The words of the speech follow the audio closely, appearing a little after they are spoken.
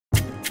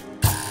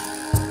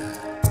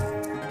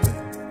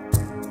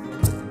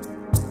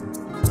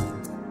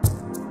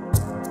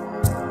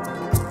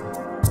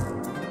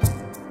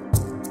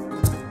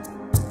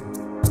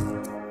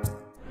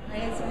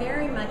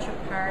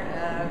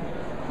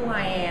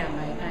am.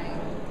 I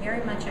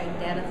very much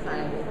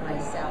identify with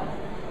myself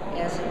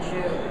as a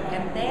Jew,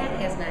 and that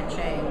has not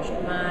changed.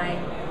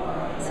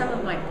 Some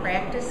of my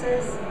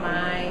practices,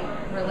 my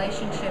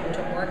relationship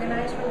to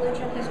organized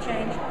religion has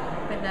changed,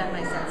 but not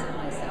my sense of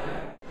myself.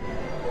 I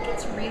think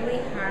it's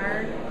really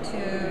hard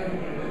to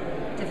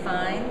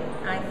define.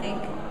 I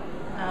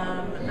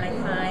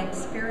find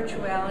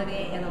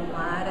spirituality in a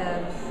lot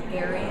of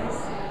areas.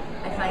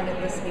 I find it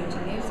listening to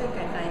music.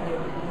 I find it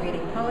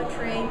reading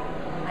poetry.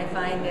 I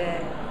find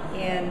it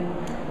in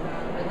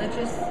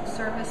religious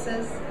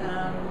services.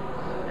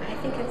 I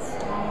think it's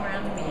all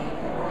around me.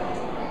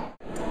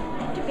 I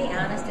have to be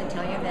honest and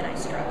tell you that I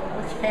struggle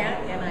with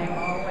that, and I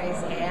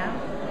always have.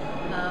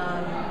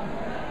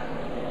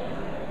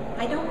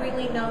 I don't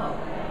really know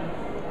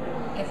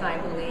if I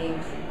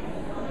believe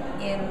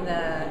in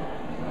the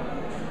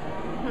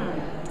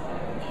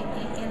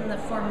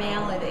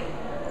formality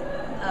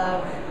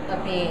of a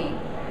being.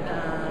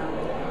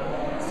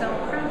 So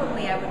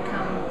probably I would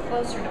come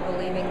closer to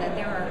believing that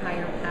there are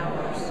higher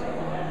powers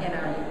in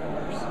our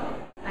universe.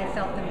 I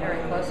felt them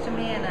very close to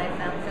me, and I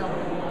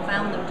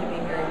found them to be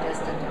very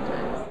distant at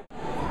times.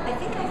 I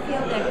think I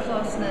feel that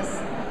closeness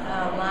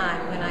a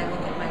lot when I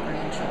look at my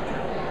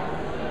grandchildren,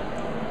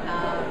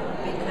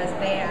 because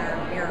they are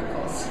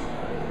miracles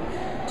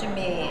to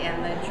me,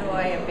 and the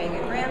joy of being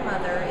a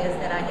grandmother is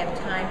that I have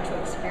time to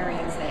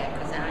experience that,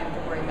 because I don't have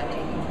to worry about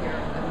taking care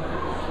of them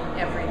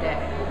every day.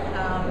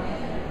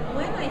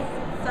 When I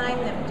find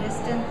them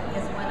distant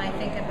is when I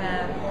think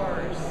about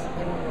horrors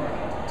in the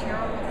world,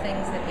 terrible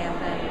things that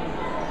happen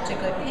to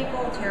good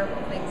people, terrible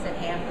things that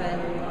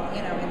happen,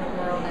 in the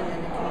world and in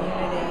the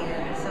community,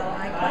 and so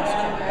I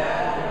question,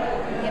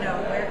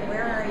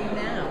 where are you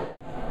now?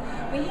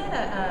 We had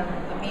a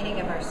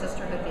meeting of our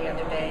sisterhood the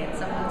other day, and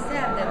someone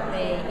said that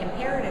the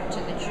imperative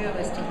to the Jew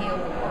is to heal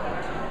the